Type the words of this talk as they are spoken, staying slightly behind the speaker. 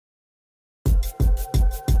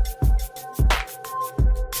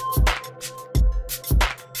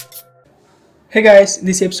Hey guys,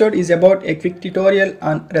 this episode is about a quick tutorial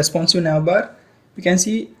on responsive navbar. You can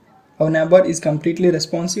see our navbar is completely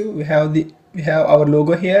responsive. We have our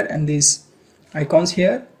logo here and these icons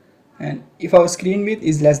here. And if our screen width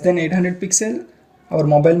is less than 800 pixel, our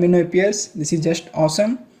mobile menu appears. This is just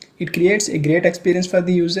awesome. It creates a great experience for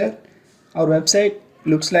the user. Our website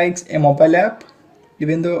looks like a mobile app,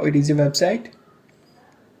 even though it is a website.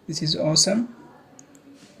 This is awesome.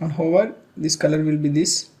 On hover, this color will be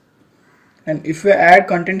this. And if we add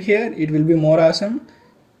content here, it will be more awesome.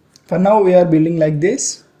 For now we are building like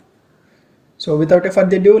this. So without a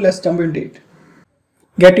further ado, let's jump into it.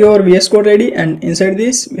 Get your VS Code ready, and inside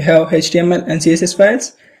this we have HTML and CSS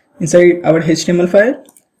files. Inside our HTML file,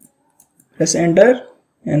 press enter,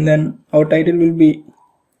 and then our title will be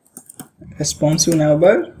responsive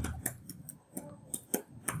navbar,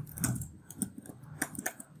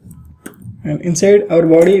 and inside our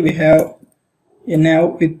body we have a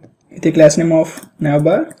nav with a class name of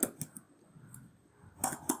navbar.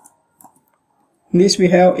 In this we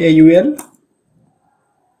have a UL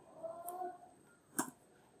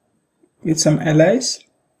with some allies,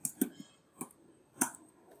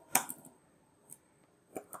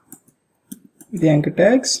 with the anchor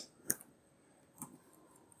tags.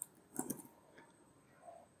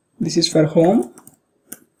 This is for home.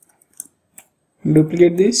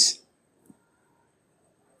 Duplicate this.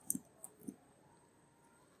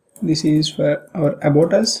 This is for our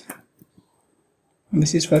about us.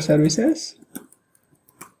 This is for services.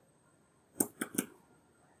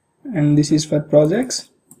 And this is for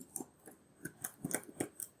projects.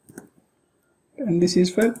 And this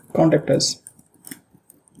is for contact us.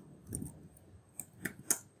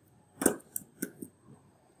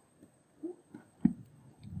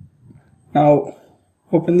 Now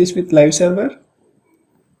open this with live server.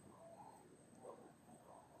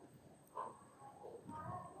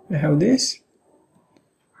 We have this,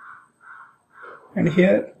 and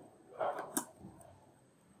here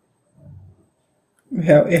we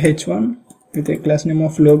have a h1 with a class name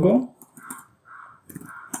of logo.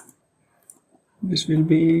 This will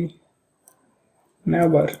be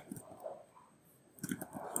navbar.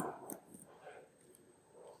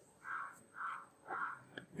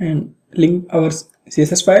 And link our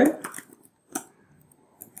CSS file,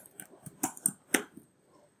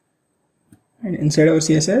 and inside our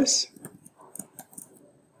CSS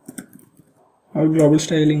our global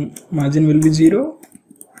styling margin will be 0,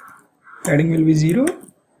 padding will be 0,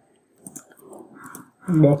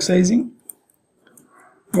 box sizing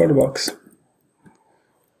border box,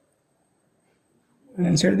 and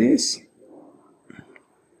inside this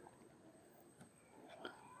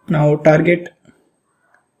now target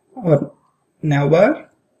our navbar.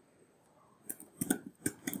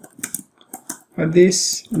 For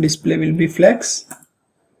this display will be flex,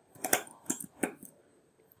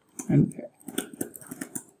 and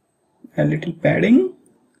a little padding,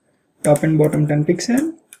 top and bottom 10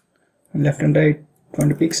 pixel, and left and right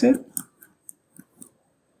 20 pixel.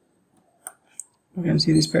 You can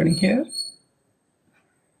see this padding here.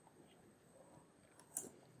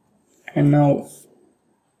 And now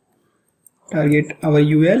target our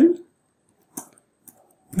UL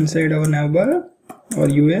inside our navbar, or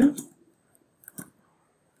UL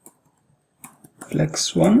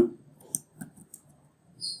flex 1,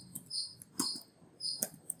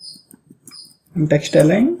 and text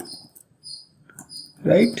align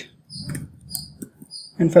right.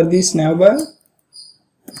 And for this navbar,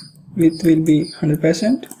 width will be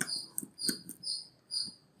 100%.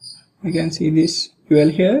 You can see this UL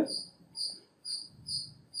here.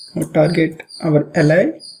 Now target our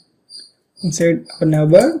li inside our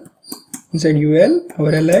navbar. Inside UL,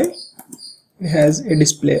 our li has a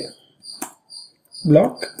display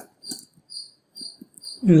block,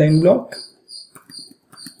 inline block,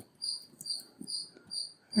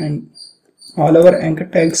 and all our anchor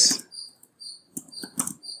tags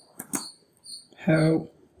have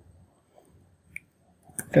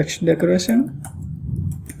text decoration,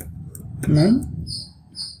 none,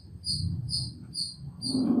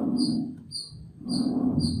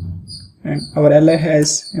 and our li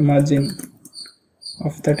has a margin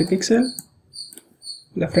of 30 pixel,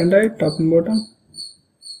 left and right, top and bottom,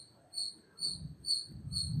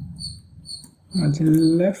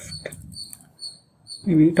 margin left,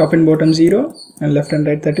 maybe top and bottom 0, and left and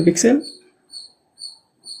right 30 pixel.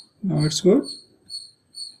 Now it's good.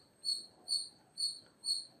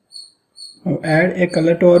 Now add a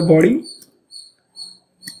color to our body.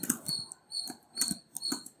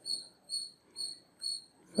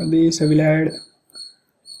 For this I will add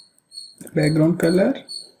background color,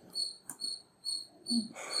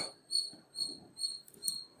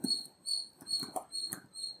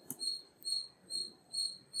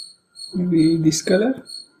 be this color.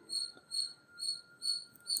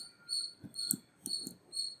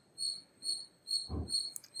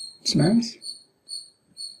 It's nice.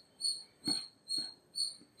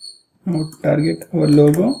 Now target our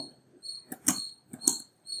logo.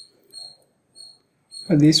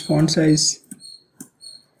 For this font size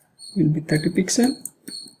will be 30 pixel.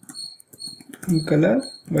 In color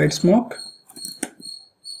white smoke.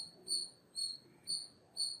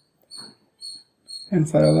 And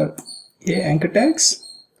for our anchor tags,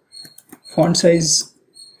 font size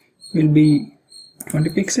will be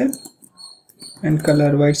 20 pixel and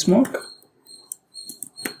color white smoke.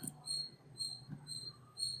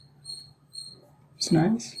 It's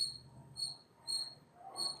nice.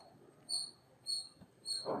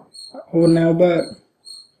 Our navbar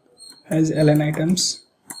has align items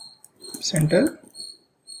center.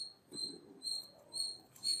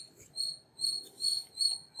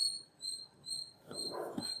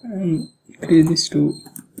 And increase this to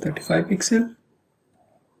 35 pixel.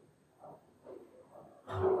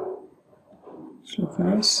 It looks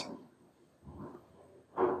nice.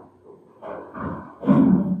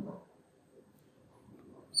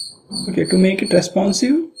 Okay, to make it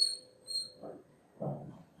responsive, you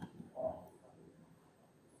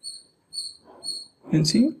can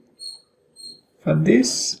see, for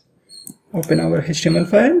this open our HTML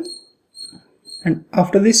file, and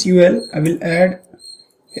after this UL I will add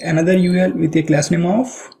another UL with a class name of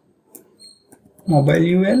mobile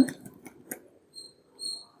UL,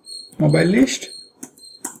 mobile list.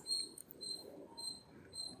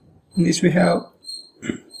 In this we have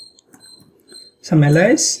some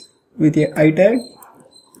alias with a I tag.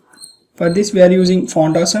 For this we are using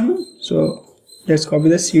font awesome, so let's copy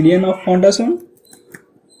the CDN of font awesome.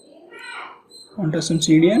 Font awesome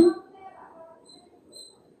CDN.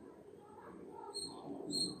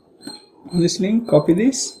 On this link, copy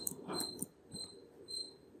this,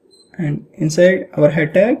 and inside our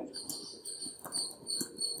head tag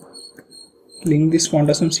link this font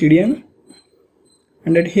awesome CDN,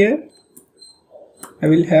 and at here I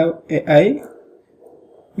will have a I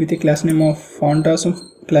with a class name of font awesome,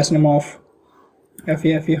 class name of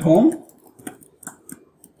FAFA home.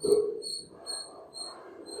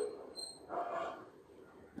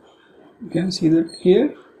 You can see that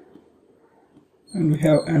here, and we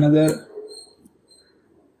have another,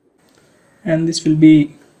 and this will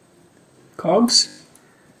be cogs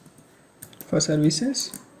for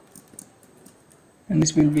services, and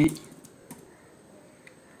this will be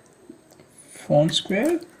font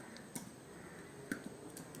square,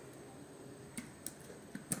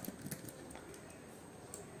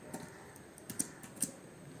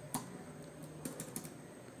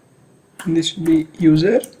 and this will be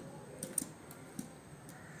user,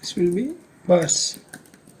 this will be bus.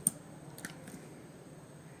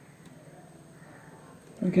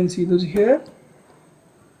 You can see those here.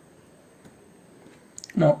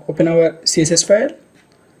 Now open our CSS file.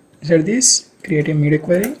 Inside this, create a media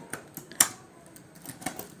query.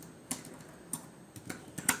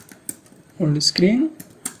 Hold the screen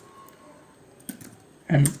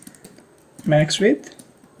and max width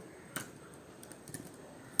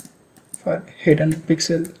for 800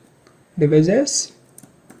 pixel devices.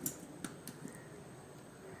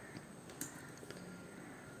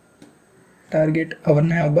 Target our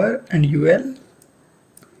navbar and UL.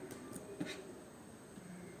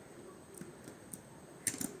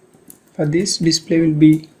 For this, display will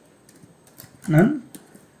be none,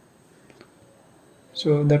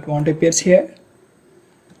 so that won't appears here.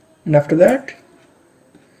 And after that,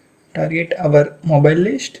 target our mobile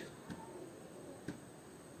list,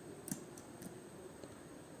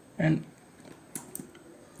 and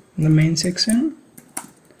in the main section,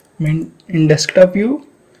 in desktop view,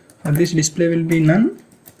 for this display will be none,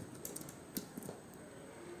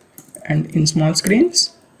 and in small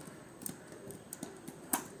screens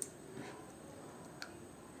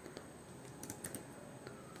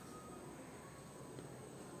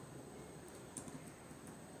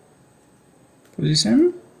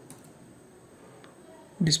position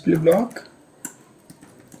display block,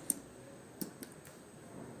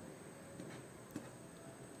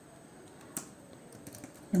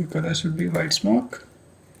 and color should be white smoke.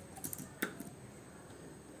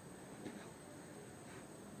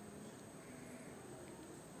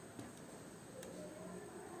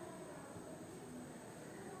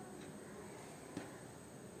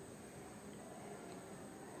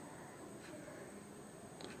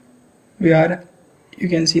 You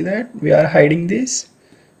can see that we are hiding this,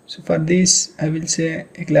 so for this I will say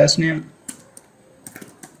a class name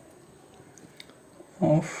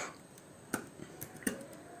of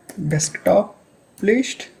desktop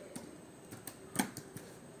list,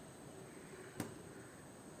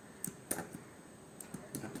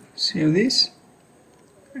 Save this,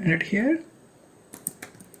 edit here.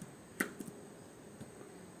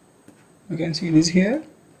 You can see this here,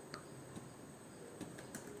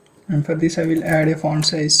 and for this I will add a font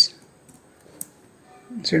size.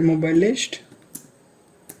 Inside mobile list,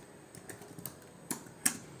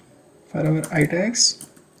 for our I tags,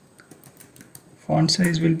 font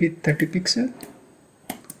size will be 30 pixel,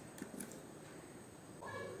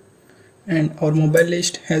 and our mobile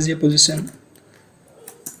list has a position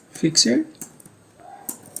fixed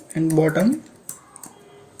and bottom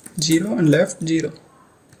 0 and left 0.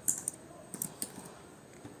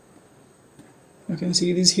 You can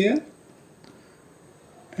see this here,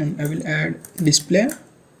 and I will add display,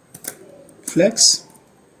 flex,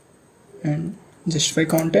 and justify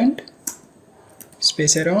content,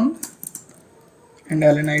 space around, and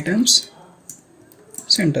align items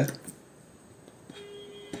center.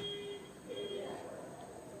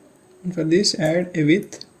 And for this, add a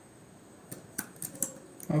width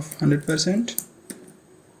of 100%.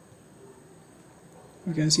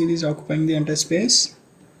 You can see this occupying the entire space,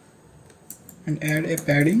 and add a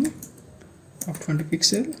padding of 20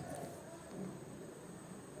 pixel,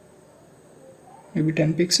 maybe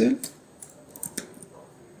 10 pixel,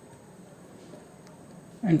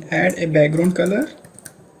 and add a background color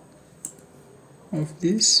of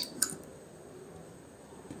this.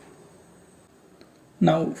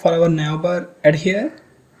 Now for our navbar, add here,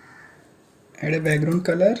 add a background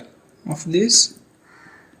color of this.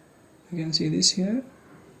 You can see this here.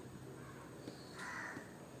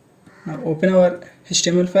 Now open our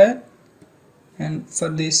HTML file, and for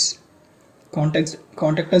this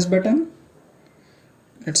contact us button,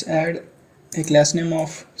 let's add a class name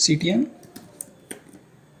of CTN,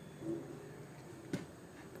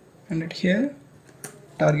 and at here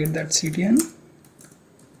target that CTN,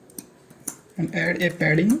 and add a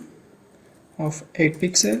padding of 8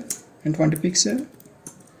 pixel and 20 pixel,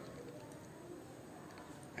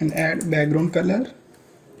 and add background color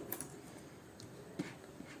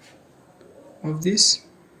of this,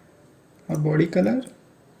 or body color.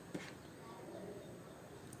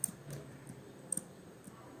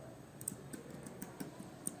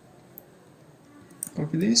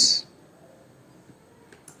 Copy this,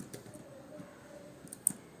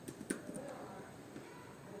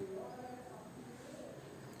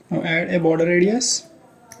 now add a border radius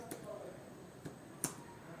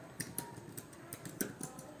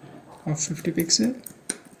of 50 pixel.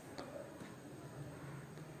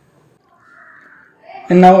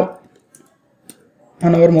 And now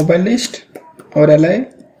on our mobile list, our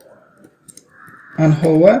ally, on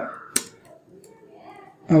hover,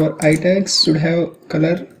 our I tags should have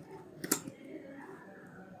color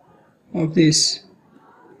of this,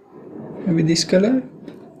 maybe this color.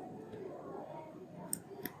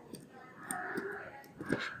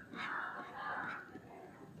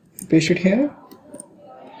 Paste it here,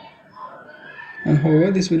 and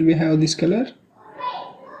hover, this will be have this color.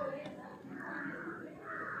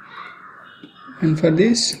 And for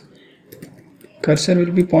this, cursor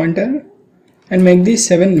will be pointer, and make this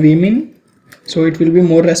 7 vmin, so it will be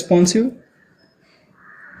more responsive.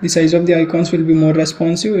 The size of the icons will be more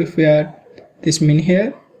responsive if we add this min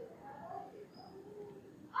here.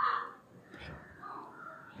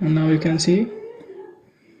 And now you can see,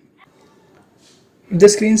 if the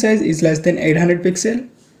screen size is less than 800 pixel,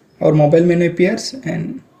 our mobile menu appears,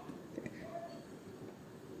 and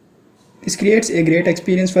this creates a great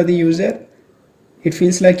experience for the user. It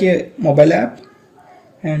feels like a mobile app.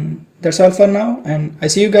 And that's all for now, and I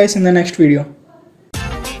see you guys in the next video.